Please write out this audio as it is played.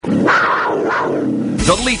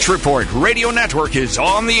The Leach Report Radio Network is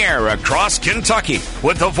on the air across Kentucky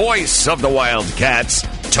with the voice of the Wildcats,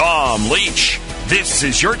 Tom Leach. This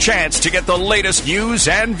is your chance to get the latest news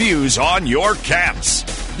and views on your Cats.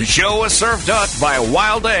 The show is served up by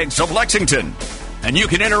Wild Eggs of Lexington. And you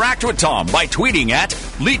can interact with Tom by tweeting at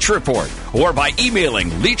Leach Report or by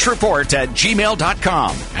emailing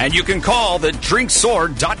leachreport@gmail.com. And you can call the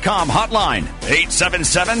drinksword.com hotline,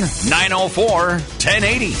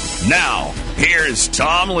 877-904-1080. Now, here's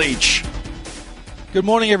Tom Leach. Good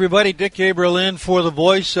morning, everybody. Dick Gabriel in for the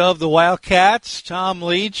voice of the Wildcats, Tom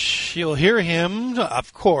Leach. You'll hear him,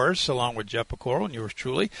 of course, along with Jeff Pecoro and yours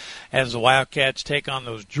truly, as the Wildcats take on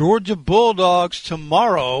those Georgia Bulldogs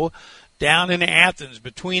tomorrow down in Athens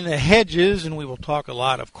between the hedges, and we will talk a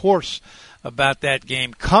lot, of course, about that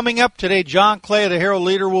game. Coming up today, John Clay, the Herald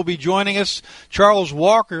leader, will be joining us. Charles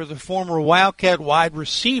Walker, the former Wildcat wide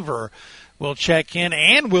receiver, will check in,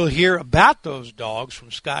 and we'll hear about those dogs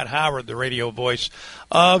from Scott Howard, the radio voice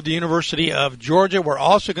of the University of Georgia. We're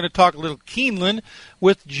also going to talk a little Keeneland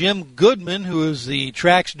with Jim Goodman, who is the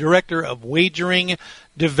track's director of wagering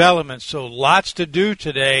development. So lots to do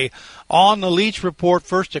today on the Leach Report.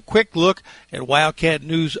 First, a quick look at Wildcat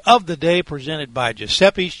news of the day presented by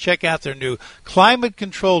Giuseppe's. Check out their new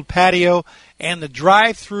climate-controlled patio and the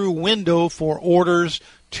drive-through window for orders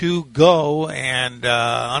to go, and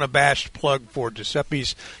unabashed plug for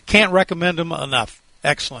Giuseppe's. Can't recommend them enough.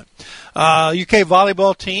 Excellent. UK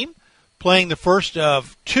volleyball team playing the first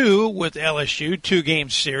of two with LSU, two-game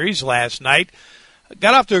series last night.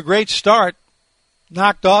 Got off to a great start.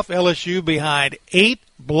 Knocked off LSU behind 8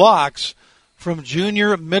 blocks from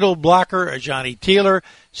junior middle blocker Johnny Taylor.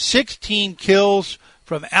 16 kills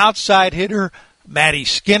from outside hitter Maddie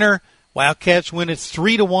Skinner. Wildcats win it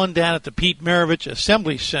 3-1 down at the Pete Maravich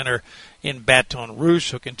Assembly Center in Baton Rouge.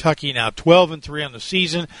 So Kentucky now 12-3 on the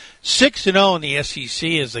season, 6-0 in the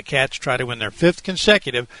SEC as the Cats try to win their 5th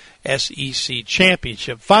consecutive SEC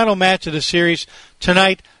championship. Final match of the series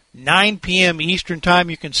tonight, 9 p.m. Eastern Time.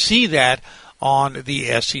 You can see that on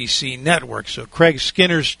the SEC network. So Craig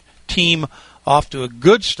Skinner's team off to a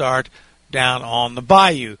good start down on the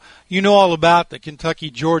Bayou. You know all about the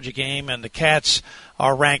Kentucky-Georgia game, and the Cats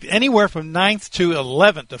are ranked anywhere from 9th to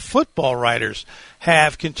 11th. The football writers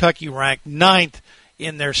have Kentucky ranked 9th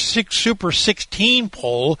in their Super 16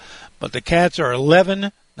 poll, but the Cats are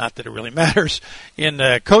 11, not that it really matters, in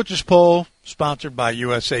the coaches poll sponsored by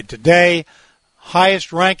USA Today.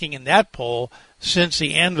 Highest ranking in that poll since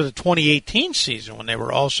the end of the 2018 season, when they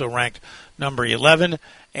were also ranked number 11.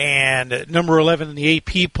 And number 11 in the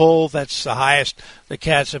AP poll, that's the highest the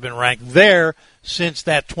Cats have been ranked there since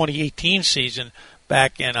that 2018 season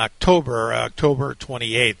back in October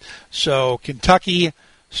 28th. So Kentucky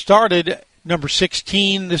started number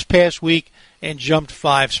 16 this past week and jumped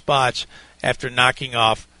 5 spots after knocking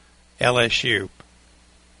off LSU.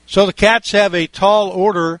 So the Cats have a tall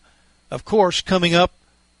order, of course, coming up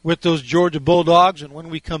with those Georgia Bulldogs. And when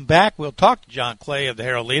we come back, we'll talk to John Clay of the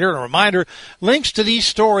Herald Leader. And a reminder, links to these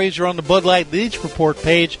stories are on the Bud Light Leach Report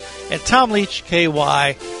page at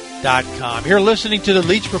TomLeachKY.com. You're listening to the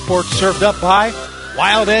Leach Report, served up by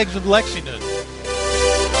Wild Eggs of Lexington.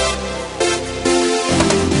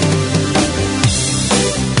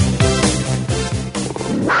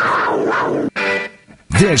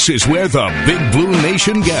 This is where the Big Blue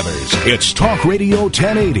Nation gathers. It's Talk Radio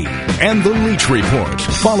 1080 and the Leach Report,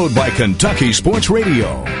 followed by Kentucky Sports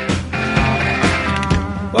Radio.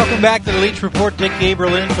 Welcome back to the Leach Report. Dick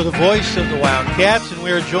Gabriel in for the voice of the Wildcats, and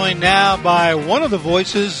we are joined now by one of the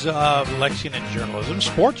voices of Lexington journalism,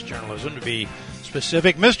 sports journalism to be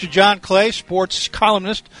specific, Mr. John Clay, sports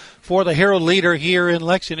columnist for the Herald Leader here in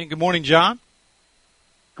Lexington. Good morning, John.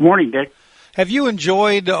 Good morning, Dick. Have you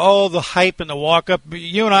enjoyed all the hype and the walk-up?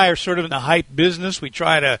 You and I are sort of in the hype business. We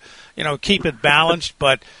try to, keep it balanced,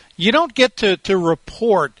 but you don't get to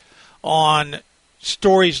report on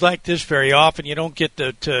stories like this very often. You don't get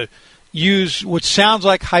to use what sounds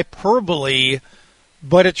like hyperbole,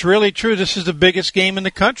 but it's really true. This is the biggest game in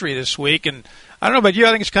the country this week, and I don't know about you, I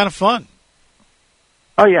think it's kind of fun.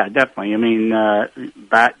 Oh, yeah, definitely. I mean,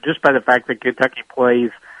 just by the fact that Kentucky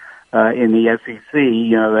plays in the SEC,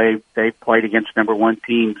 they played against number one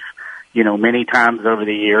teams, many times over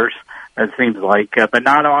the years. It seems like, but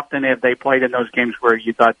not often have they played in those games where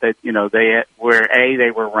you thought that they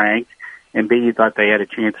were ranked, and B, you thought they had a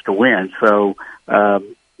chance to win. So,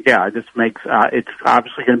 it just makes it's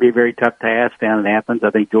obviously going to be a very tough task down in Athens.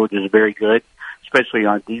 I think Georgia's very good, especially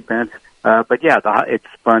on defense. But yeah, it's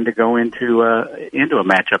fun to go into a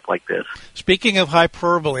matchup like this. Speaking of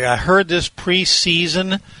hyperbole, I heard this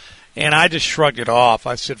preseason, And I just shrugged it off.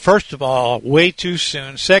 I said, first of all, way too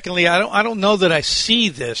soon. Secondly, I don't know that I see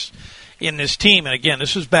this in this team. And again,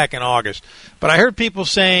 this was back in August. But I heard people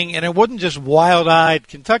saying, and it wasn't just wild-eyed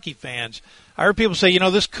Kentucky fans, I heard people say,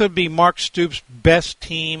 this could be Mark Stoops' best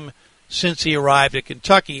team since he arrived at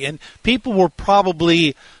Kentucky. And people were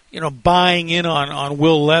probably, buying in on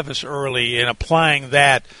Will Levis early and applying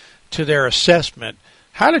that to their assessment.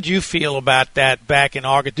 How did you feel about that back in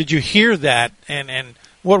August? Did you hear that? And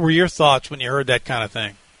what were your thoughts when you heard that kind of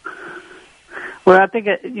thing? Well, I think,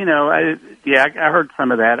 I heard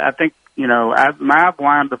some of that. I think, my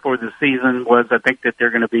line before the season was I think that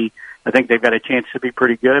I think they've got a chance to be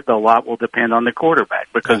pretty good, but a lot will depend on the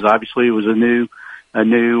quarterback because obviously it was a new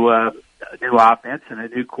offense and a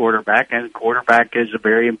new quarterback, and quarterback is a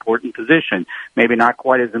very important position. Maybe not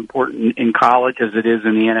quite as important in college as it is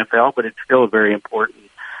in the NFL, but it's still a very important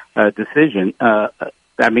position.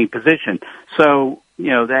 So,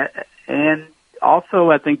 that, and also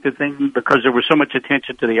I think the thing, because there was so much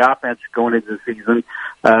attention to the offense going into the season,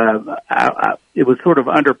 it was sort of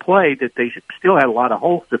underplayed that they still had a lot of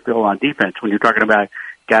holes to fill on defense when you're talking about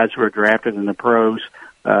guys who are drafted in the pros,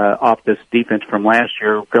 off this defense from last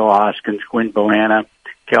year, Phil Hoskins, Quinn Bohanna,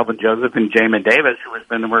 Kelvin Joseph, and Jamin Davis, who has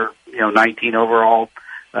been number 19 overall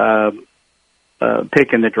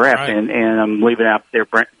pick in the draft. Right. And I'm leaving out there.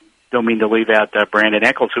 Don't mean to leave out Brandon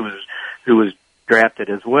Eccles, who was drafted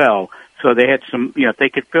as well. So they had some, if they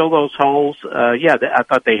could fill those holes, I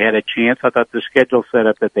thought they had a chance. I thought the schedule set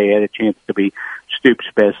up that they had a chance to be Stoops'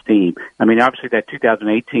 best team. I mean, obviously that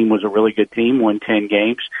 2018 was a really good team, won 10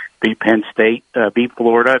 games, beat Penn State, beat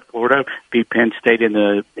Florida, beat Penn State in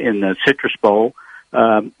the Citrus Bowl.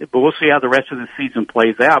 But we'll see how the rest of the season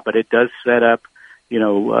plays out. But it does set up,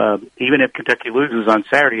 even if Kentucky loses on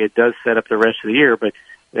Saturday, it does set up the rest of the year. But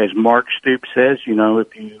as Mark Stoops says,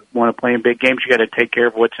 if you want to play in big games, you got to take care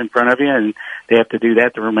of what's in front of you, and they have to do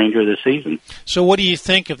that the remainder of the season. So what do you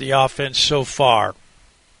think of the offense so far?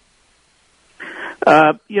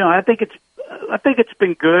 I think it's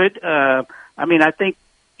been good. I think,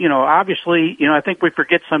 obviously, I think we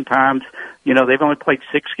forget sometimes, they've only played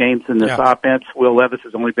 6 games in this offense. Will Levis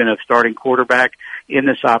has only been a starting quarterback in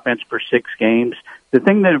this offense for 6 games. The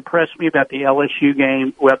thing that impressed me about the LSU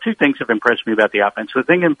game, well, 2 things have impressed me about the offense.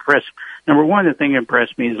 Number one, the thing that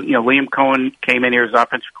impressed me is, Liam Cohen came in here as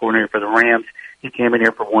offensive coordinator for the Rams. He came in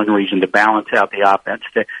here for one reason, to balance out the offense,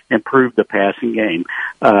 to improve the passing game.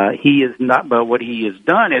 But what he has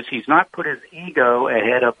done is he's not put his ego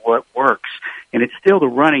ahead of what works. And it's still the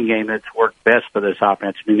running game that's worked best for this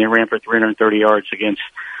offense. I mean, they ran for 330 yards against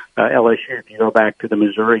LSU. If you go back to the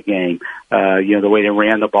Missouri game, the way they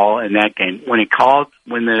ran the ball in that game. When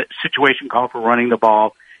the situation called for running the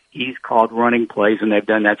ball, he's called running plays, and they've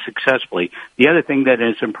done that successfully. The other thing that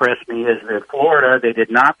has impressed me is that Florida, they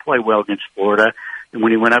did not play well against Florida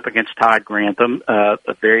when he went up against Todd Grantham,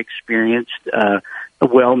 a very experienced,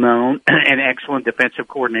 well-known, and excellent defensive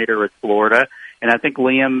coordinator at Florida. And I think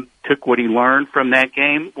Liam took what he learned from that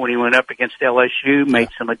game when he went up against LSU, made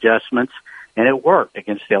some adjustments, and it worked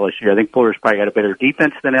against LSU. I think Florida's probably got a better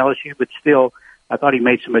defense than LSU, but still, I thought he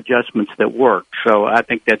made some adjustments that worked. So I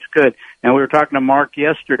think that's good. And we were talking to Mark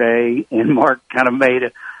yesterday, and Mark kind of made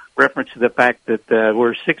a reference to the fact that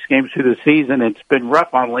we're 6 games through the season, and it's been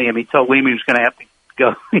rough on Liam. He told Liam he was going to have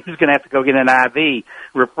to go get an IV,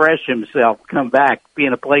 refresh himself, come back.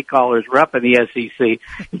 Being a play caller is rough in the SEC.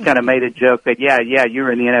 He kind of made a joke that,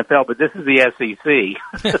 you're in the NFL, but this is the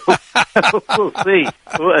SEC. So we'll see.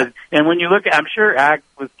 And when you look, I'm sure I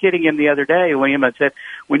was kidding him the other day, Liam. I said,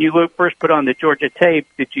 when you first put on the Georgia tape,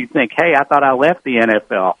 did you think, hey, I thought I left the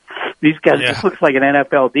NFL? These guys, this looks like an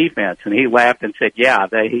NFL defense. And he laughed and said,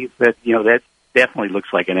 that definitely looks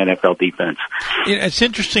like an NFL defense. It's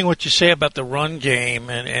interesting what you say about the run game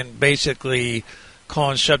and basically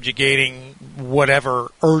subjugating whatever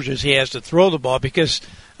urges he has to throw the ball, because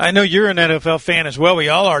I know you're an NFL fan as well. We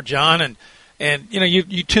all are, John. And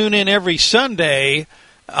you tune in every Sunday,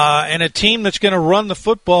 and a team that's going to run the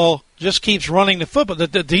football just keeps running the football.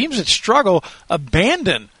 The teams that struggle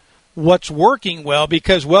abandon what's working well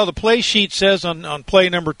because, the play sheet says on play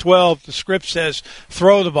number 12, the script says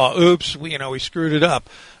throw the ball. Oops, we screwed it up.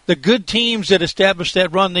 The good teams that establish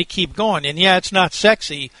that run, they keep going. And, it's not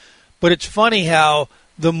sexy, but it's funny how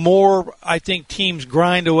the more I think teams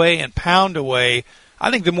grind away and pound away, I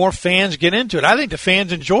think the more fans get into it. I think the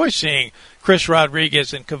fans enjoy seeing Chris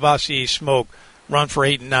Rodriguez and Kavasi Smoke run for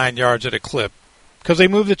 8 and 9 yards at a clip because they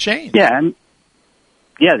move the chains.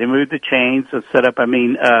 Yeah, they moved the chains, the setup. I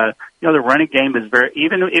mean, the running game is very,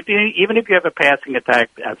 even if you have a passing attack,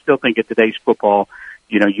 I still think in today's football,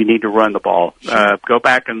 you need to run the ball. Go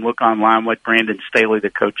back and look online what Brandon Staley, the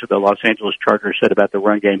coach of the Los Angeles Chargers, said about the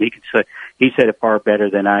run game. He said it far better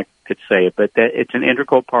than I could say it, but it's an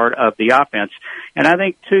integral part of the offense. And I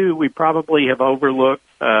think too, we probably have overlooked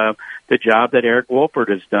the job that Eric Wolford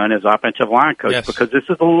has done as offensive line coach, because this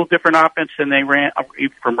is a little different offense than they ran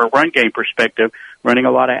from a run game perspective, running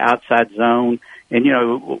a lot of outside zone.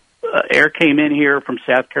 And, Eric came in here from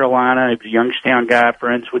South Carolina. He was a Youngstown guy,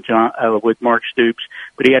 friends with Mark Stoops,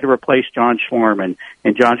 but he had to replace John Schlarman.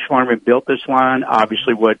 And John Schlarman built this line.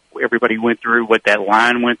 Obviously, what everybody went through, what that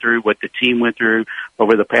line went through, what the team went through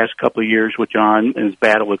over the past couple of years with John and his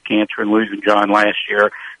battle with cancer and losing John last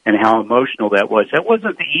year, and how emotional that was. That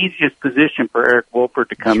wasn't the easiest position for Eric Wolford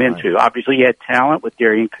to come into. Obviously, he had talent with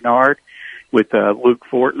Darian Kennard, with Luke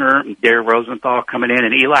Fortner and Darren Rosenthal coming in,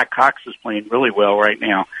 and Eli Cox is playing really well right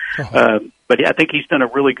now. But I think he's done a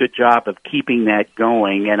really good job of keeping that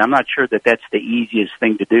going, and I'm not sure that that's the easiest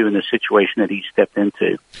thing to do in the situation that he stepped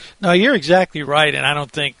into. No, you're exactly right, and I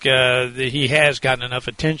don't think that he has gotten enough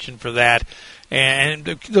attention for that. And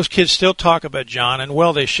those kids still talk about John, and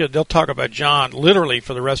well, they should. They'll talk about John literally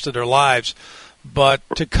for the rest of their lives. But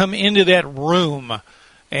to come into that room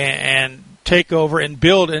and take over and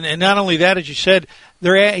build, and not only that, as you said,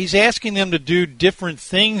 he's asking them to do different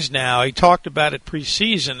things now. He talked about it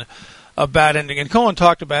preseason, and Cohen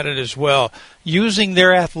talked about it as well, using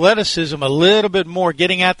their athleticism a little bit more,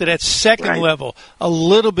 getting out to that second level a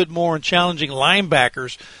little bit more and challenging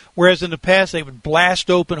linebackers, whereas in the past they would blast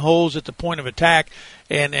open holes at the point of attack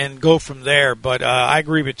and go from there. But I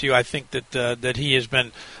agree with you. I think that he has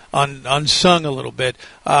been unsung a little bit.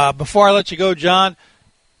 Before I let you go, John,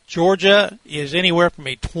 Georgia is anywhere from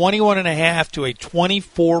a 21.5 to a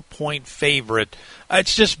 24-point favorite.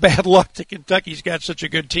 It's just bad luck that Kentucky's got such a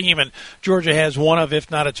good team, and Georgia has one of,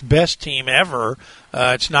 if not its best team ever.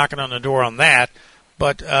 It's knocking on the door on that.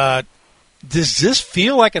 But does this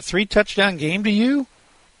feel like a 3-touchdown game to you?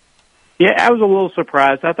 Yeah, I was a little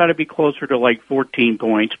surprised. I thought it'd be closer to like 14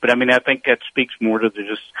 points, but I think that speaks more to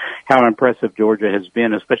just how impressive Georgia has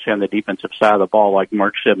been, especially on the defensive side of the ball. Like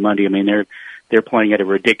Mark said Monday, they're playing at a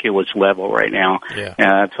ridiculous level right now.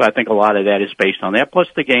 Yeah. So I think a lot of that is based on that. Plus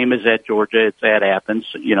the game is at Georgia. It's at Athens.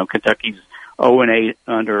 Kentucky's 0-8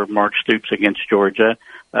 under Mark Stoops against Georgia.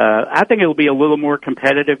 I think it'll be a little more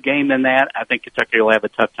competitive game than that. I think Kentucky will have a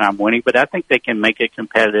tough time winning, but I think they can make a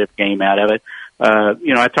competitive game out of it.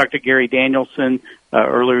 I talked to Gary Danielson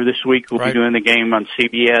earlier this week. We'll be doing the game on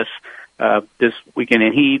CBS this weekend,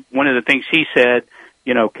 and one of the things he said,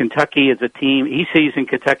 Kentucky is a team. He sees in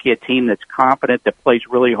Kentucky a team that's confident, that plays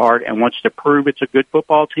really hard, and wants to prove it's a good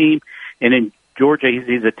football team. And in Georgia, he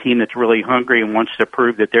sees a team that's really hungry and wants to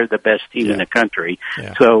prove that they're the best team in the country.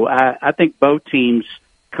 Yeah. So I think both teams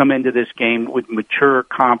come into this game with mature,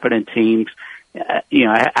 confident teams.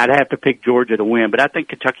 I'd have to pick Georgia to win, but I think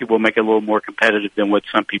Kentucky will make it a little more competitive than what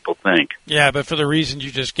some people think. Yeah, but for the reasons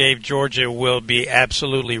you just gave, Georgia will be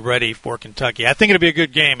absolutely ready for Kentucky. I think it'll be a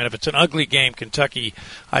good game, and if it's an ugly game, Kentucky,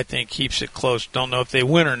 I think, keeps it close. Don't know if they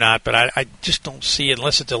win or not, but I just don't see it,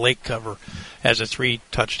 unless it's a late cover, as a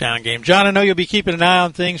 3-touchdown game. John, I know you'll be keeping an eye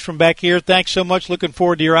on things from back here. Thanks so much. Looking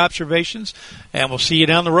forward to your observations, and we'll see you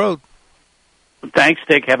down the road. Thanks,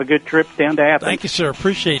 Dick. Have a good trip down to Athens. Thank you, sir.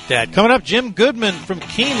 Appreciate that. Coming up, Jim Goodman from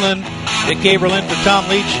Keeneland. Dick Gabriel in for Tom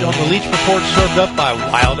Leach on the Leach Report, served up by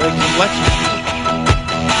Wild Eggs and Lexington.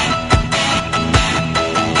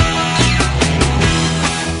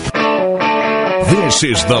 This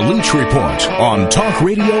is the Leach Report on Talk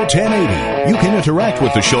Radio 1080. You can interact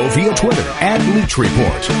with the show via Twitter @Leach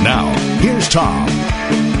Report. Now, here's Tom.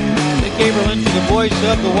 Gabriel in for the voice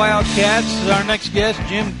of the Wildcats. Our next guest,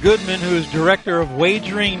 Jim Goodman, who is Director of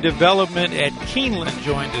Wagering Development at Keeneland,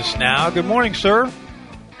 joined us now. Good morning, sir.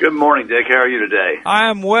 Good morning, Dick. How are you today?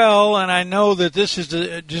 I am well, and I know that this is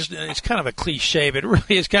it's kind of a cliche, but it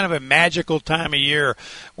really is kind of a magical time of year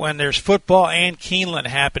when there's football and Keeneland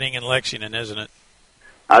happening in Lexington, isn't it?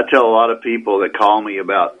 I tell a lot of people that call me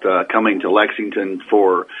about coming to Lexington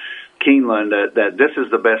for Keeneland that this is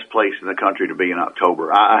the best place in the country to be in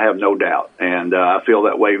October. I have no doubt, and I feel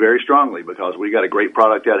that way very strongly because we got a great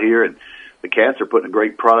product out here, and the Cats are putting a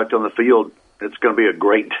great product on the field. It's going to be a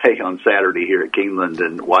great day on Saturday here at Keeneland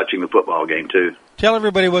and watching the football game too. Tell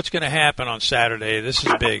everybody what's going to happen on Saturday. This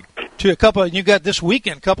is big. You got this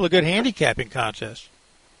weekend a couple of good handicapping contests.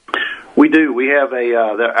 We do. We have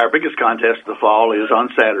our biggest contest of the fall is on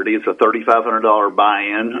Saturday. It's a $3,500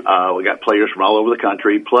 buy-in. We got players from all over the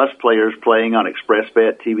country, plus players playing on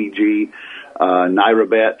ExpressBet, TVG,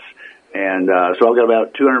 NyraBets, And so I've got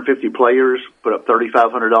about 250 players, put up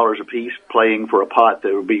 $3,500 a piece, playing for a pot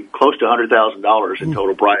that would be close to $100,000 in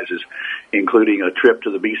total prizes, including a trip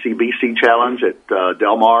to the BCBC Challenge at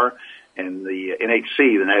Del Mar and the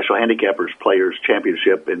NHC, the National Handicappers Players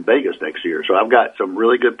Championship in Vegas next year. So I've got some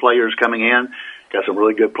really good players coming in, got some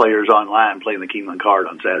really good players online playing the Keeneland card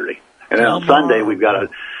on Saturday. And then on Sunday, we've got a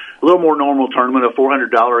little more normal tournament, a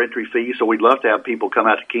 $400 entry fee, so we'd love to have people come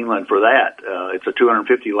out to Keeneland for that. It's a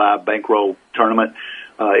 $250 live bankroll tournament.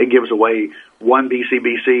 It gives away one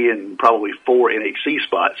BCBC and probably 4 NHC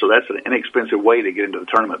spots, so that's an inexpensive way to get into the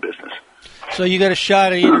tournament business. So you got a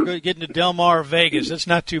shot at either getting to Del Mar or Vegas. That's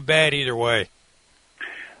not too bad either way.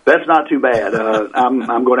 That's not too bad.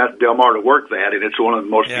 I'm going out to Del Mar to work that, and it's one of the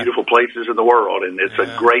most beautiful places in the world, and it's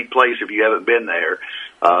a great place if you haven't been there.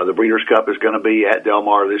 The Breeders' Cup is going to be at Del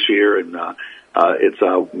Mar this year, and it's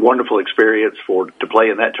a wonderful experience to play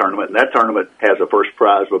in that tournament. And that tournament has a first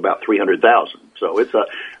prize of about $300,000. So it's a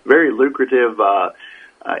very lucrative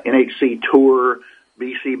NHC Tour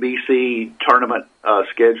BCBC tournament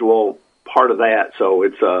schedule part of that. So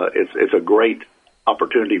it's a great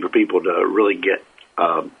opportunity for people to really get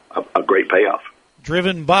a great payoff.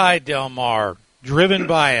 Driven by Del Mar, driven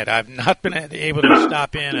by it. I've not been able to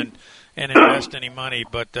stop in and invest any money,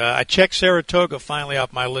 but I checked Saratoga finally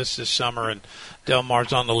off my list this summer, and Del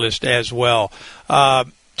Mar's on the list as well.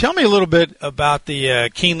 Tell me a little bit about the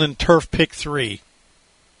Keeneland Turf Pick 3.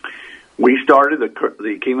 We started the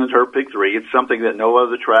Keeneland Turf Pick 3. It's something that no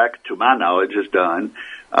other track, to my knowledge, has done.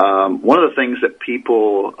 One of the things that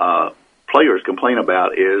players complain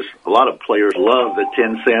about is a lot of players love the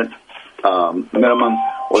 10-cent minimum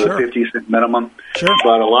or the 50-cent minimum,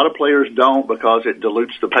 but a lot of players don't because it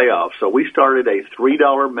dilutes the payoff. So we started a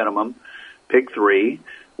 $3 minimum pick 3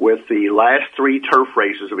 with the last 3 turf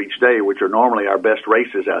races of each day, which are normally our best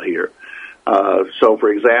races out here. So, for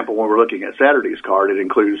example, when we're looking at Saturday's card, it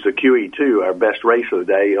includes the QE2, our best race of the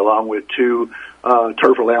day, along with 2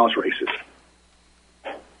 turf allowance races.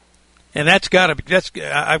 And I've got to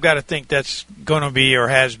think that's going to be or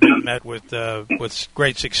has been met with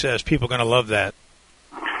great success. People are going to love that.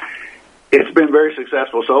 It's been very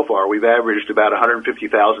successful so far. We've averaged about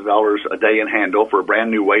 $150,000 a day in handle for a brand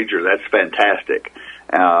new wager. That's fantastic.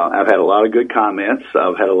 I've had a lot of good comments.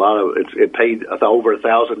 I've had it paid over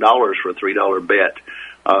 $1,000 for a $3 bet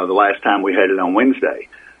the last time we had it on Wednesday.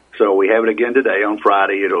 So we have it again today on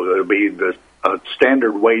Friday. It'll be a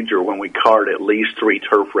standard wager when we card at least 3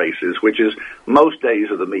 turf races, which is most days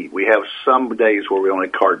of the meet. We have some days where we only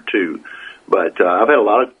card 2, but I've had a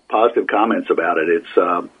lot of positive comments about it.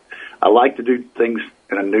 I like to do things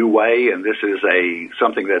in a new way, and this is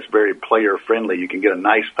something that's very player friendly. You can get a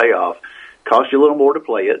nice payoff. Costs you a little more to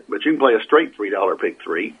play it, but you can play a straight $3 pick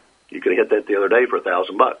 3. You could hit that the other day for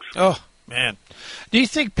 $1,000. Oh man, do you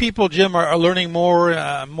think people, Jim, are learning more?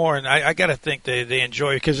 And I got to think they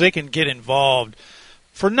enjoy it because they can get involved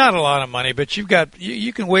for not a lot of money, but you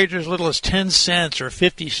can wager as little as 10 cents or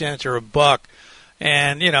 50 cents or $1,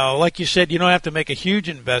 and like you said, you don't have to make a huge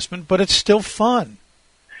investment, but it's still fun.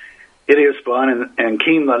 It is fun, and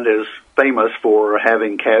Keeneland is famous for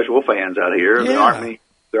having casual fans out here. Yeah.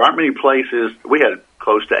 There aren't many places. We had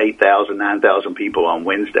close to 8,000, 9,000 people on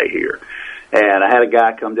Wednesday here. And I had a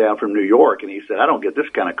guy come down from New York, and he said, I don't get this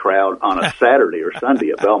kind of crowd on a Saturday or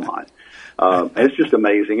Sunday at Belmont. It's just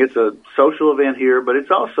amazing. It's a social event here, but it's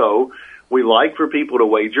also, we like for people to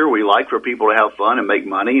wager. We like for people to have fun and make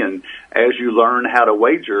money. And as you learn how to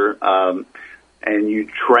wager, and you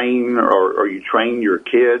train or you train your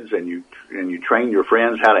kids and you train your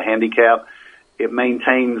friends how to handicap, it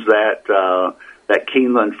maintains that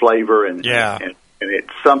Keeneland flavor, and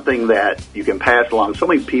it's something that you can pass along. So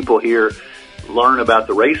many people here learn about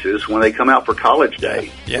the races when they come out for college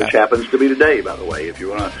day, which happens to be today, by the way. If you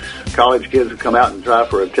want college kids to come out and try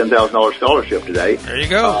for a $10,000 scholarship today, there you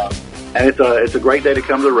go. And it's a great day to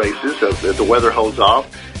come to the races if the weather holds off.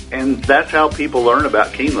 And that's how people learn about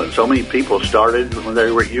Keeneland. So many people started when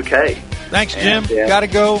they were at UK. Thanks, Jim. Got to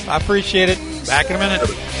go. I appreciate it. Back in a minute.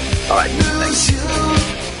 All right. Thanks.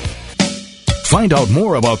 Find out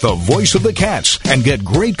more about the voice of the Cats and get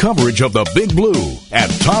great coverage of the Big Blue at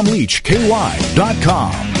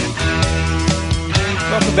TomLeachKY.com.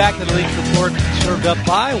 Welcome back to the Leach Report, served up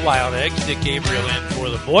by Wild Eggs. Dick Gabriel in for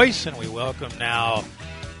the voice, and we welcome now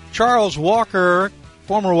Charles Walker,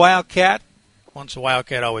 former Wildcat, once a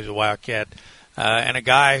Wildcat, always a Wildcat, and a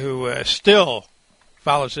guy who still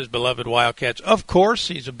follows his beloved Wildcats. Of course,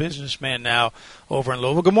 he's a businessman now over in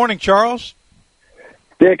Louisville. Good morning, Charles.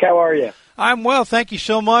 Dick, how are you? I'm well, thank you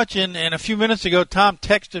so much. And a few minutes ago, Tom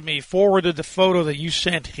texted me, forwarded the photo that you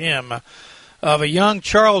sent him of a young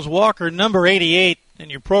Charles Walker, number 88, in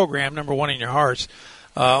your program, number one in your hearts.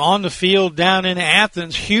 On the field down in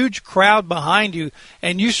Athens, huge crowd behind you,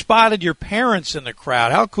 and you spotted your parents in the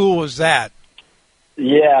crowd. How cool was that?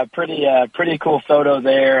 Yeah, pretty cool photo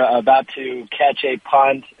there. About to catch a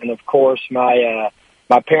punt, and of course my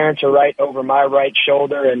parents are right over my right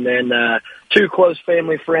shoulder, and then two close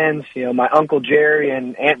family friends. My Uncle Jerry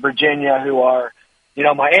and Aunt Virginia, who are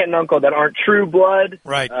my aunt and uncle that aren't true blood,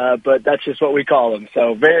 right? But that's just what we call them.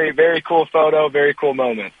 So very, very cool photo, very cool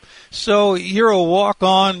moment. So you're a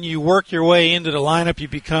walk-on. You work your way into the lineup. You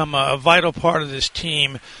become a vital part of this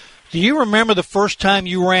team. Do you remember the first time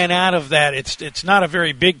you ran out of that? It's not a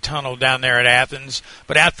very big tunnel down there at Athens,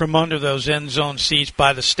 but out from under those end zone seats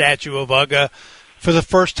by the statue of Uga for the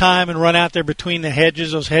first time and run out there between the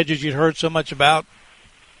hedges, those hedges you'd heard so much about?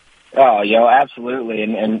 Oh, absolutely,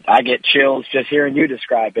 and I get chills just hearing you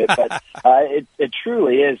describe it. But it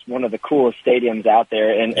truly is one of the coolest stadiums out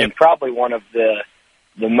there, and probably one of the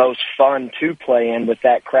most fun to play in with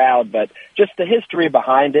that crowd. But just the history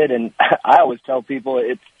behind it, and I always tell people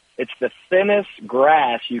it's the thinnest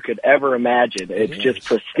grass you could ever imagine. It's just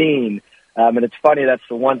pristine, and it's funny. That's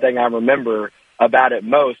the one thing I remember about it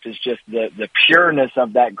most is just the pureness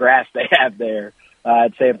of that grass they have there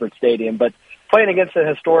at Sanford Stadium. But playing against a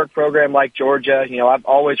historic program like Georgia, I've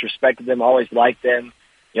always respected them, always liked them.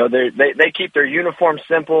 They keep their uniform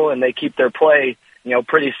simple, and they keep their play,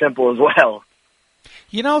 pretty simple as well.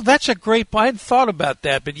 That's a great – I hadn't thought about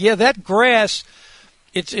that. But, yeah, that grass,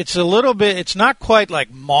 it's a little bit – it's not quite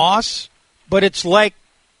like moss, but it's like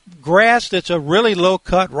grass that's a really low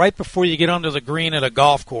cut right before you get onto the green at a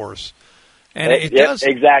golf course. And it does –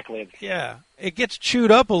 exactly. Yeah. It gets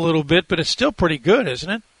chewed up a little bit, but it's still pretty good, isn't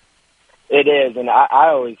it? It is, and I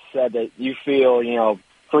always said that you feel,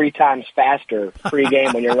 3 times faster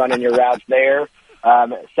pregame when you're running your routes there.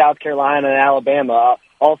 South Carolina and Alabama,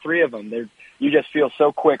 all 3 of them, you just feel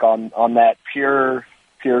so quick on that pure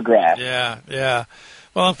grass. Yeah.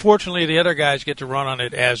 Well, unfortunately, the other guys get to run on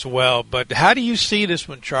it as well. But how do you see this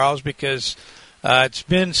one, Charles? Because it's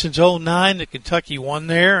been since 2009 that Kentucky won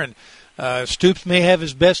there, and Stoops may have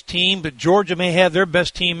his best team, but Georgia may have their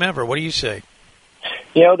best team ever. What do you say?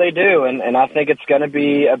 They do, and I think it's going to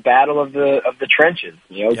be a battle of the trenches.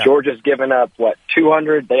 Georgia's given up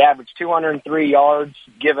 200. They average 203 yards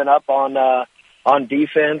given up on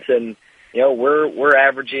defense, and we're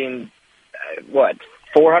averaging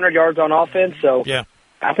 400 yards on offense. So yeah.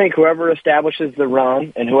 I think whoever establishes the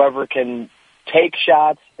run and whoever can take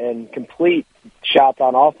shots and complete shots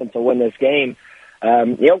on offense will win this game.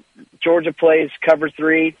 Georgia plays cover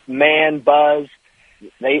 3, man, buzz.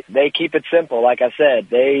 They keep it simple. Like I said,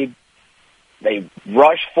 they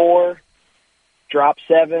rush 4, drop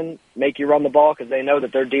 7, make you run the ball because they know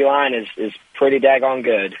that their D-line is pretty daggone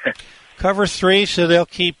good. Cover 3, so they'll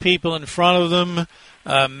keep people in front of them.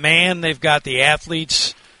 Man, they've got the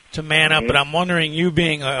athletes to man up. But I'm wondering, you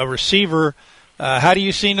being a receiver, how do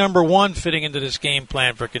you see number 1 fitting into this game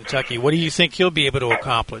plan for Kentucky? What do you think he'll be able to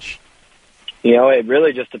accomplish? It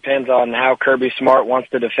really just depends on how Kirby Smart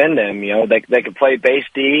wants to defend him. They could play base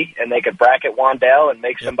D, and they could bracket Wandell and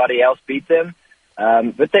make somebody else beat them.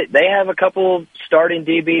 But they have a couple starting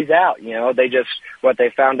DBs out. They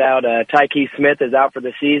found out Tyke Smith is out for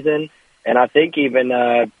the season, and I think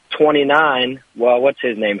even 29, what's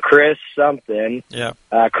his name? Chris something. Yeah.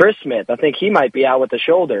 Chris Smith, I think he might be out with the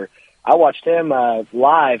shoulder. I watched him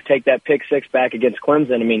live take that pick 6 back against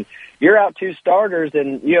Clemson. I mean, you're out 2 starters,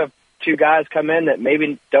 and you have 2 guys come in that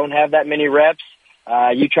maybe don't have that many reps.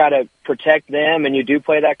 You try to protect them, and you do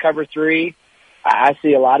play that cover 3. I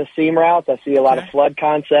see a lot of seam routes. I see a lot of flood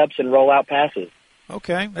concepts and rollout passes.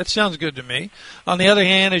 Okay, that sounds good to me. On the other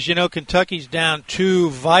hand, as you know, Kentucky's down 2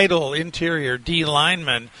 vital interior D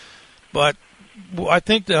linemen, but I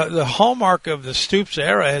think the hallmark of the Stoops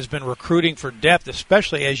era has been recruiting for depth,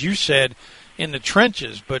 especially, as you said, in the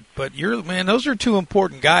trenches. But those are 2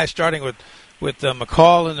 important guys, starting with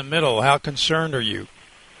McCall in the middle. How concerned are you?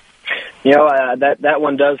 That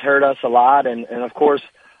one does hurt us a lot, and of course,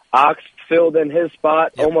 Ox filled in his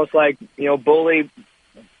spot almost like Bully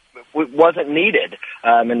wasn't needed,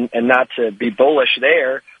 and not to be bullish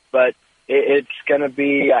there, but it's going to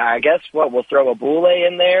be, I guess, we'll throw a Boule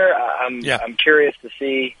in there. I'm curious to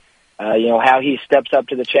see, how he steps up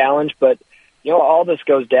to the challenge, but all this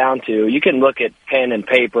goes down to, you can look at pen and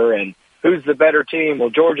paper and who's the better team?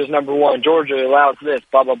 Well, Georgia's number 1. Georgia allows this,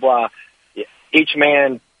 blah, blah, blah. Each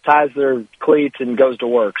man ties their cleats and goes to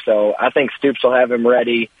work. So I think Stoops will have him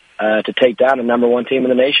ready to take down the number 1 team in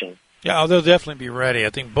the nation. Yeah, they'll definitely be ready. I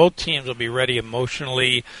think both teams will be ready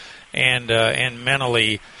emotionally and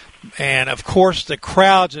mentally. And, of course, the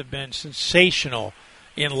crowds have been sensational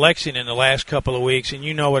in Lexington the last couple of weeks, and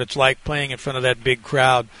you know what it's like playing in front of that big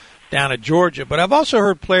crowd down at Georgia. But I've also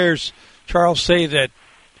heard players, Charles, say that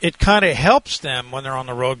it kind of helps them when they're on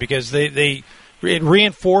the road because it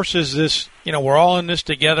reinforces this, we're all in this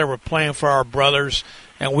together, we're playing for our brothers,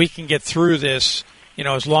 and we can get through this,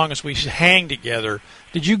 as long as we hang together.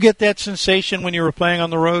 Did you get that sensation when you were playing on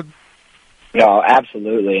the road? No,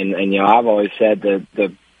 absolutely. And I've always said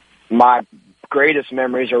that my greatest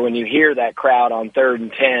memories are when you hear that crowd on 3rd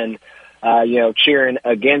and 10, cheering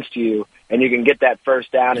against you, and you can get that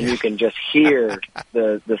first down and you can just hear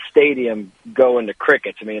the stadium go into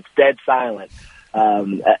crickets. I mean, it's dead silent.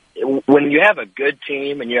 When you have a good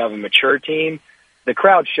team and you have a mature team, the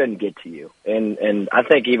crowd shouldn't get to you. And I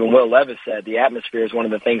think even Will Levis said the atmosphere is one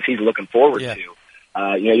of the things he's looking forward to.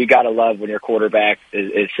 You got to love when your quarterback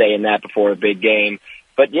is saying that before a big game.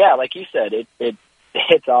 But, yeah, like you said,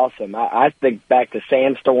 it's awesome. I think back to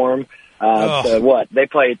Sandstorm. They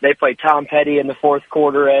play Tom Petty in the fourth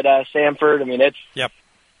quarter at Samford. I mean,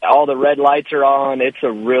 all the red lights are on. It's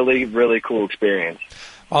a really, really cool experience.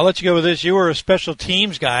 I'll let you go with this. You were a special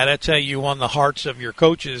teams guy. That's how you won the hearts of your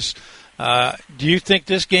coaches. Do you think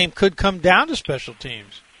this game could come down to special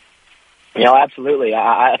teams? Absolutely.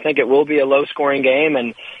 I think it will be a low-scoring game.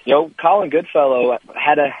 And, Colin Goodfellow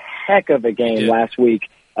had a heck of a game last week.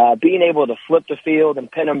 Being able to flip the field and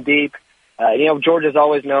pin them deep. Georgia's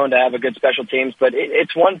always known to have a good special teams, but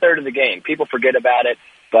it's 1/3 of the game. People forget about it,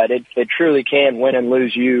 but it truly can win and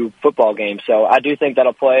lose you football games. So I do think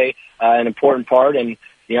that'll play an important part. And,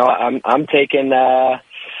 I'm taking I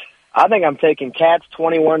think I'm taking Cats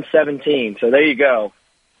 21-17. So there you go.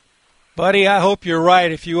 Buddy, I hope you're right.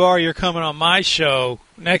 If you are, you're coming on my show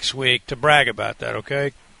next week to brag about that,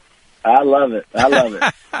 okay? I love it.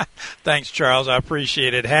 Thanks, Charles. I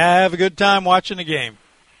appreciate it. Have a good time watching the game.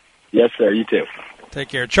 Yes, sir. You too. Take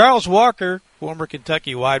care. Charles Walker, former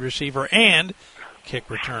Kentucky wide receiver and kick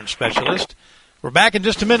return specialist. We're back in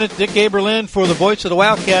just a minute. Dick Gabriel in for the voice of the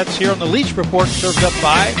Wildcats here on the Leach Report, served up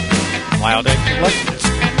by Wild Egg Lexington.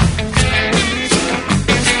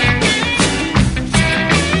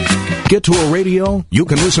 Get to a radio? You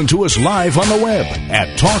can listen to us live on the web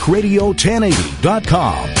at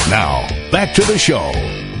talkradio1080.com. Now, back to the show.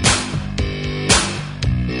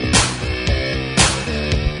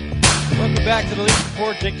 Welcome back to the Leach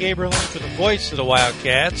Report. Dick Gabriel in for the voice of the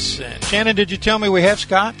Wildcats. And Shannon, did you tell me we have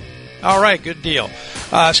Scott? All right, good deal.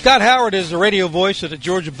 Scott Howard is the radio voice of the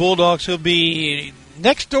Georgia Bulldogs. He'll be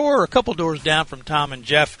next door, a couple doors down from Tom and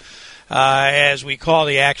Jeff, as we call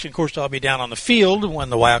the action. Of course, I'll be down on the field when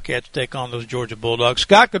the Wildcats take on those Georgia Bulldogs.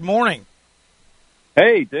 Scott, good morning.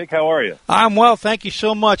 Hey, Dick, how are you? I'm well, thank you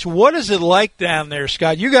so much. What is it like down there,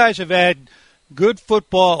 Scott? You guys have had good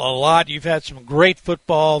football a lot. You've had some great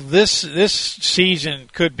football. This season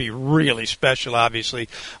could be really special, obviously.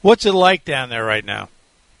 What's it like down there right now?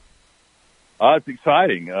 It's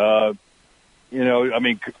exciting.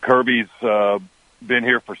 Kirby's been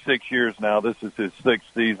here for 6 years now. This is his 6th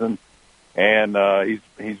season, and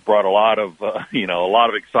he's brought a lot of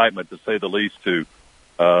excitement, to say the least, to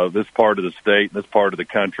this part of the state, this part of the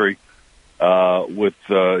country, with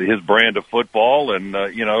his brand of football. And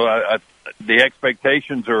the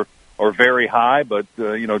expectations are very high, but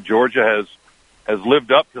Georgia has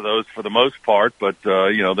lived up to those for the most part. But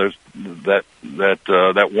there's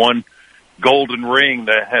that one golden ring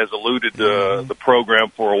that has eluded the program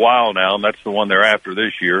for a while now, and that's the one they're after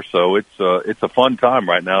this year. So it's a fun time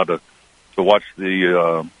right now to watch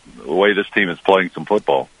the way this team is playing some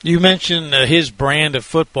football. You mentioned his brand of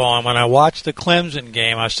football, and when I watched the Clemson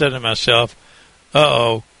game, I said to myself,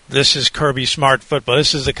 "Uh-oh, this is Kirby Smart football.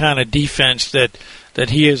 This is the kind of defense that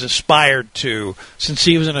he has aspired to since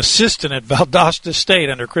he was an assistant at Valdosta State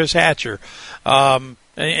under Chris Hatcher."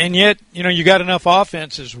 And yet, you got enough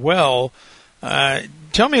offense as well.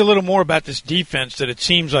 Tell me a little more about this defense that it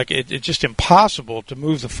seems like it's just impossible to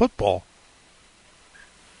move the football.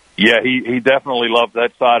 Yeah, he definitely loves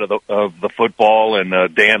that side of the football,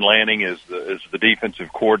 and Dan Lanning is the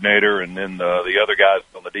defensive coordinator, and then the other guys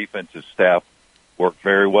on the defensive staff work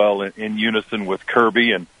very well in unison with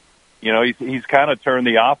Kirby, and he's kind of turned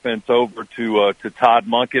the offense over to Todd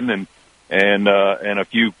Monken and a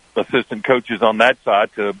few assistant coaches on that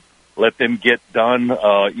side to let them get done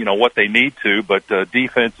what they need to, but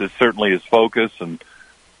defense is certainly his focus, and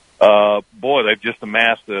they've just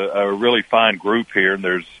amassed a really fine group here, and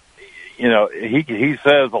there's he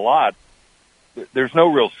says a lot. There's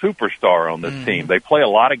no real superstar on this team. They play a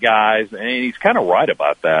lot of guys, and he's kind of right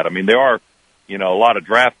about that. I mean, there are, a lot of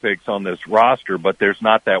draft picks on this roster, but there's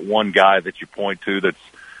not that one guy that you point to that's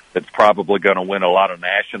that's probably going to win a lot of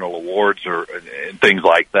national awards and things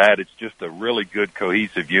like that. It's just a really good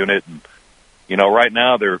cohesive unit. And, right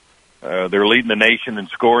now they're leading the nation in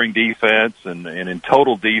scoring defense and in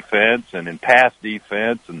total defense and in pass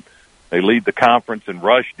defense. And they lead the conference in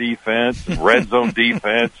rush defense and red zone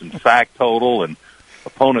defense and sack total and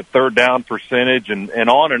opponent third down percentage and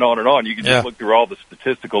on and on and on. You can just look through all the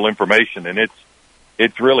statistical information, and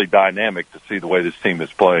it's really dynamic to see the way this team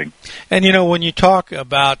is playing. And, when you talk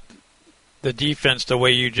about the defense the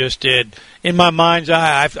way you just did, in my mind's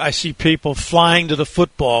eye, I see people flying to the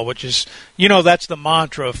football, which is, that's the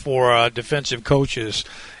mantra for defensive coaches.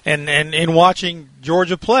 And in watching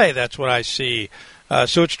Georgia play, that's what I see.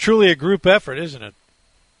 So it's truly a group effort, isn't it?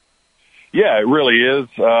 Yeah, it really is.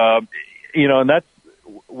 And that's,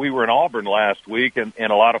 we were in Auburn last week, and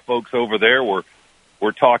a lot of folks over there were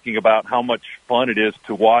talking about how much fun it is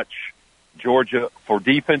to watch Georgia for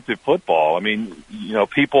defensive football. I mean,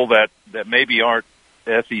 people that maybe aren't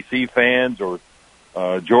SEC fans or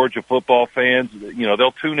Georgia football fans,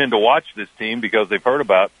 they'll tune in to watch this team because they've heard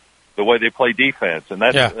about the way they play defense. And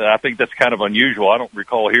I think that's kind of unusual. I don't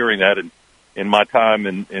recall hearing that in my time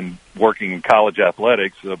in working in college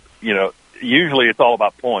athletics. Usually it's all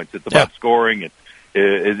about points. It's about scoring.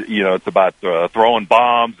 It's about throwing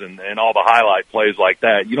bombs and all the highlight plays like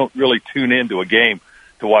that. You don't really tune into a game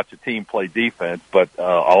to watch a team play defense, but a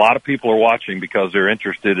lot of people are watching because they're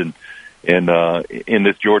interested in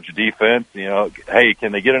this Georgia defense. Hey,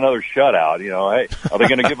 can they get another shutout? Hey, are they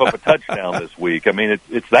going to give up a touchdown this week? I mean,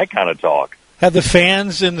 it's that kind of talk. Have the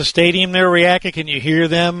fans in the stadium there reacted? Can you hear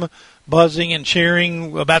them buzzing and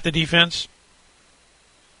cheering about the defense?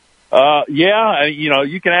 Yeah,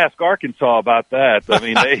 you can ask Arkansas about that. I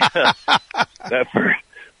mean,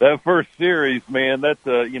 that first series, man,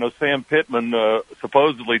 Sam Pittman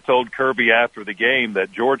supposedly told Kirby after the game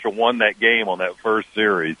that Georgia won that game on that first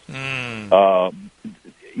series. Arkansas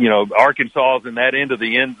is in that end of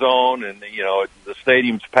the end zone, and the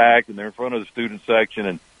stadium's packed, and they're in front of the student section,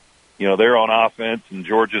 and they're on offense, and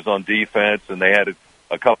Georgia's on defense, and they had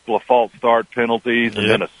a couple of false start penalties, and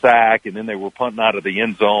then a sack, and then they were punting out of the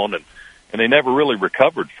end zone, and they never really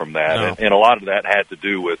recovered from that. No. And a lot of that had to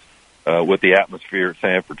do with the atmosphere at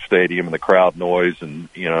Sanford Stadium and the crowd noise, and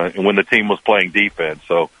and when the team was playing defense.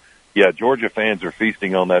 So, yeah, Georgia fans are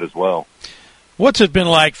feasting on that as well. What's it been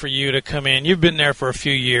like for you to come in? You've been there for a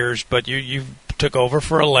few years, but you took over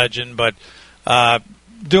for a legend, but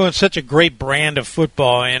doing such a great brand of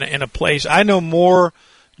football in a place. I know more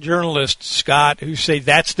journalists, Scott, who say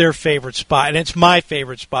that's their favorite spot, and it's my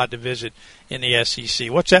favorite spot to visit in the SEC.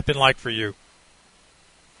 What's that been like for you?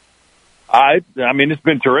 I mean, it's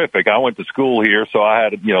been terrific. I went to school here, so I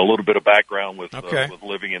had a little bit of background with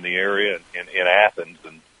living in the area in Athens,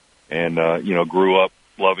 and grew up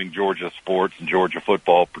loving Georgia sports and Georgia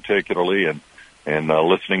football particularly, and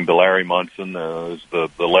listening to Larry Munson, is the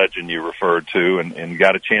legend you referred to, and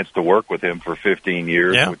got a chance to work with him for 15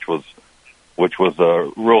 years, which was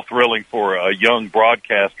real thrilling for a young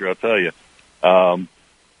broadcaster, I'll tell you. So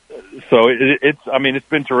it's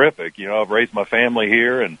been terrific. I've raised my family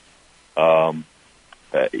here, and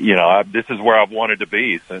this is where I've wanted to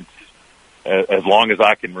be since as long as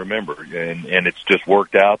I can remember, and it's just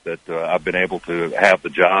worked out that I've been able to have the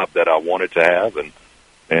job that I wanted to have, and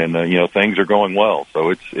things are going well.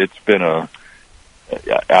 So it's been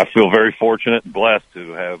I feel very fortunate and blessed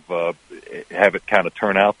to have it kind of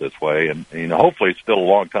turn out this way, and hopefully it's still a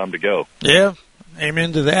long time to go. Yeah,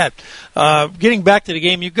 amen to that. Getting back to the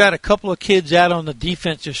game, you've got a couple of kids out on the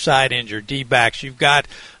defensive side injured, D-backs. You've got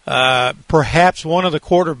perhaps one of the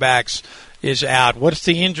quarterbacks is out. What's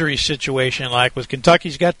the injury situation like? With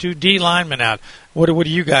Kentucky's got 2 D linemen out. What are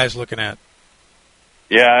you guys looking at?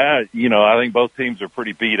 Yeah, I think both teams are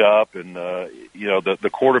pretty beat up, and the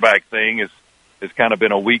quarterback thing has kind of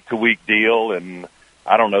been a week-to-week deal, and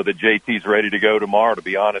I don't know that JT's ready to go tomorrow, to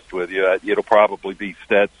be honest with you. It'll probably be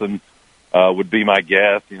Stetson, would be my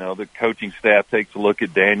guess. The coaching staff takes a look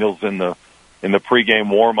at Daniels in the pregame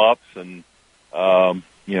warm-ups, and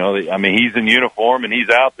he's in uniform and he's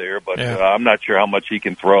out there, but I'm not sure how much he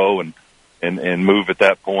can throw and move at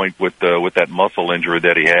that point with that muscle injury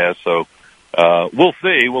that he has. So we'll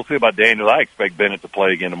see. We'll see about Daniels. I expect Bennett to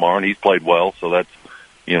play again tomorrow, and he's played well, so that's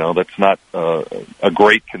not a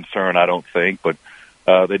great concern, I don't think. But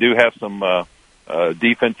they do have some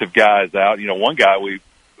defensive guys out. One guy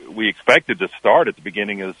we expected to start at the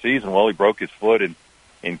beginning of the season. Well, he broke his foot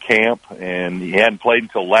in camp, and he hadn't played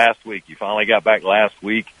until last week. He finally got back last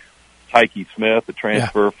week. Tyke Smith, a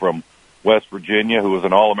transfer from West Virginia, who was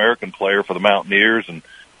an All-American player for the Mountaineers, and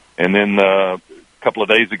then a couple of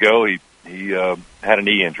days ago he He had a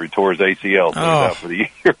knee injury, tore his ACL, so he's out for the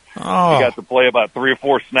year. Oh. He got to play about 3 or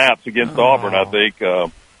 4 snaps against Auburn, I think,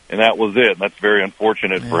 and that was it. And that's very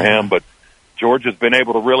unfortunate for him. But Georgia's been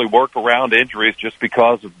able to really work around injuries just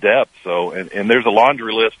because of depth. So, and there's a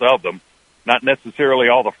laundry list of them. Not necessarily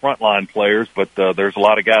all the frontline players, but there's a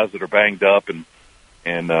lot of guys that are banged up,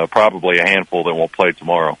 and probably a handful that won't play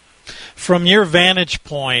tomorrow. From your vantage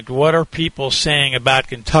point, what are people saying about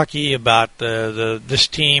Kentucky, about this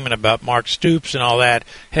team, and about Mark Stoops and all that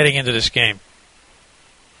heading into this game?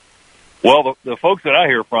 Well, the folks that I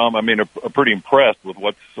hear from, I mean, are pretty impressed with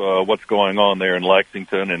what's going on there in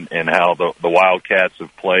Lexington and how the Wildcats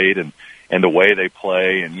have played and the way they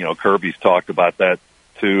play. And, Kirby's talked about that,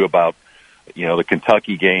 too, about, the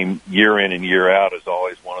Kentucky game year in and year out is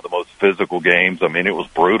always one of the most physical games. I mean, it was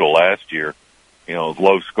brutal last year. It was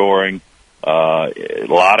low scoring. A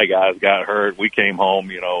lot of guys got hurt. We came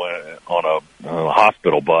home, on a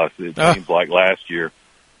hospital bus, it seems like last year.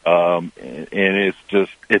 And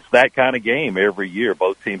it's that kind of game every year.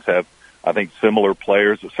 Both teams have, I think, similar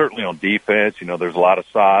players, certainly on defense. There's a lot of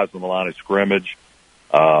size on the line of scrimmage.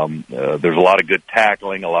 There's a lot of good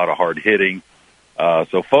tackling, a lot of hard hitting.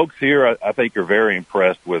 So folks here, I think, are very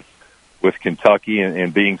impressed with Kentucky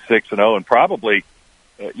and being 6-0 and probably,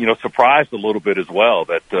 surprised a little bit as well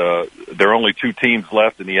that there are only 2 teams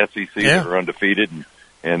left in the SEC that are undefeated,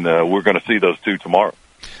 and we're going to see those 2 tomorrow.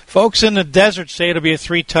 Folks in the desert say it'll be a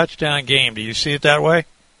 3-touchdown game. Do you see it that way?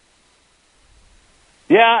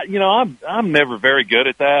 Yeah, I'm never very good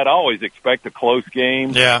at that. I always expect a close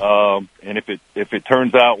game. Yeah. And if it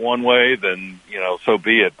turns out one way, then so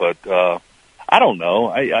be it. But I don't know.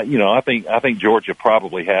 I think Georgia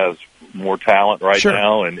probably has more talent right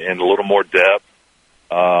now and a little more depth.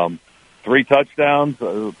 3 touchdowns.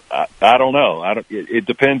 I don't know. It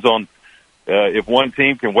depends on if one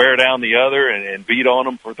team can wear down the other and beat on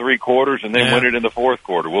them for 3 quarters and then win it in the 4th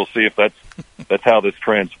quarter. We'll see if that's how this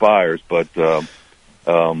transpires. But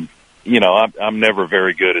I'm never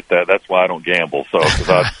very good at that. That's why I don't gamble. So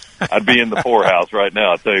because I'd be in the poorhouse right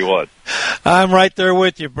now. I'll tell you what. I'm right there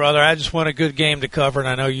with you, brother. I just want a good game to cover, and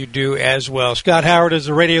I know you do as well. Scott Howard is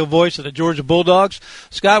the radio voice of the Georgia Bulldogs.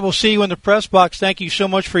 Scott, we'll see you in the press box. Thank you so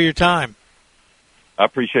much for your time. I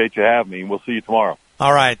appreciate you having me. We'll see you tomorrow.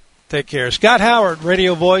 All right. Take care. Scott Howard,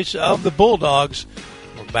 radio voice of the Bulldogs.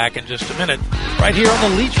 We're back in just a minute. Right here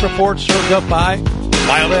on the Leach Report, served up by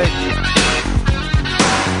Wild Egg.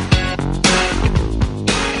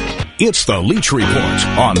 It's the Leach Report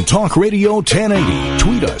on Talk Radio 1080.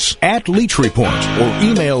 Tweet us at Leach Report or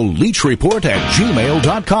email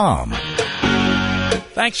leachreport@gmail.com.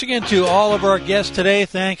 Thanks again to all of our guests today.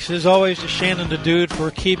 Thanks, as always, to Shannon the Dude for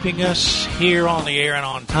keeping us here on the air and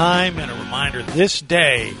on time. And a reminder, this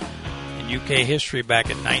day in UK history, back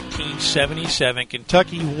in 1977,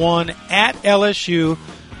 Kentucky won at LSU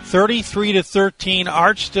 33-13.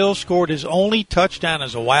 Art Still scored his only touchdown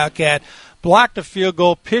as a Wildcat, blocked a field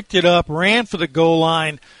goal, picked it up, ran for the goal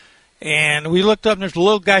line, and we looked up and there's a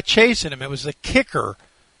little guy chasing him. It was the kicker.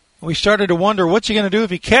 We started to wonder, what's he going to do if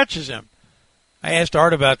he catches him? I asked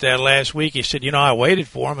Art about that last week. He said, I waited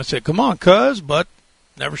for him. I said, come on, cuz, but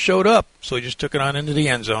never showed up. So he just took it on into the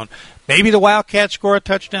end zone. Maybe the Wildcats score a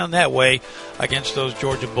touchdown that way against those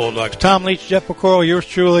Georgia Bulldogs. Tom Leach, Jeff McCorrell, yours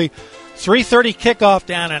truly. 3:30 kickoff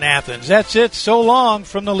down in Athens. That's it. So long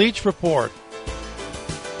from the Leach Report.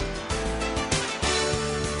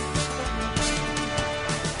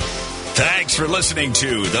 Thanks for listening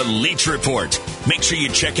to The Leach Report. Make sure you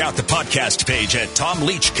check out the podcast page at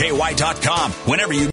TomLeachKY.com whenever you